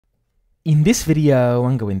In this video,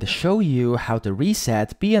 I'm going to show you how to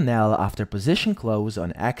reset PNL after position close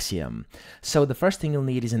on Axiom. So the first thing you'll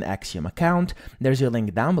need is an Axiom account. There's your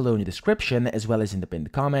link down below in the description as well as in the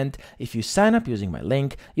pinned comment. If you sign up using my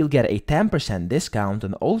link, you'll get a 10% discount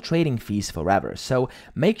on all trading fees forever. So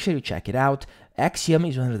make sure you check it out. Axiom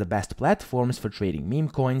is one of the best platforms for trading meme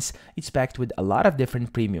coins. It's packed with a lot of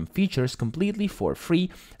different premium features completely for free,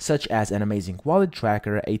 such as an amazing wallet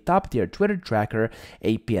tracker, a top-tier Twitter tracker,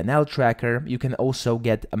 a PNL tracker. You can also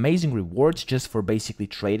get amazing rewards just for basically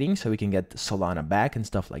trading, so you can get Solana back and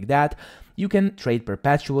stuff like that. You can trade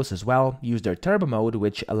perpetuals as well, use their turbo mode,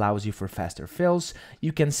 which allows you for faster fills.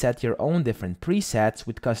 You can set your own different presets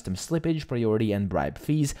with custom slippage, priority, and bribe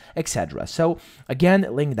fees, etc. So again,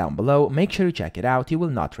 link down below, make sure you check it out, you will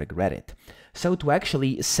not regret it. So to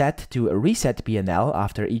actually set to reset PNL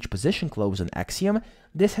after each position close on Axiom,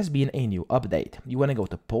 this has been a new update. You want to go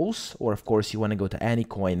to Pulse, or of course you want to go to any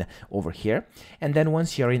coin over here. And then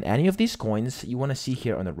once you're in any of these coins, you want to see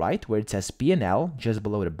here on the right where it says PNL, just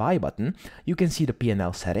below the buy button, you can see the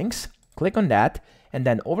PNL settings. Click on that. And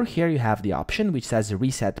then over here you have the option which says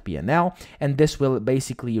reset PNL, and this will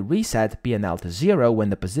basically reset PNL to 0 when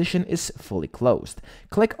the position is fully closed.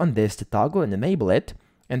 Click on this to toggle and enable it.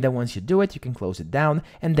 And then once you do it, you can close it down,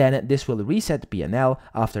 and then this will reset PNL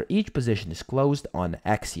after each position is closed on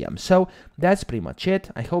Axiom. So that's pretty much it.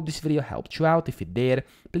 I hope this video helped you out. If it did,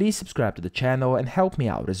 please subscribe to the channel and help me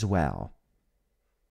out as well.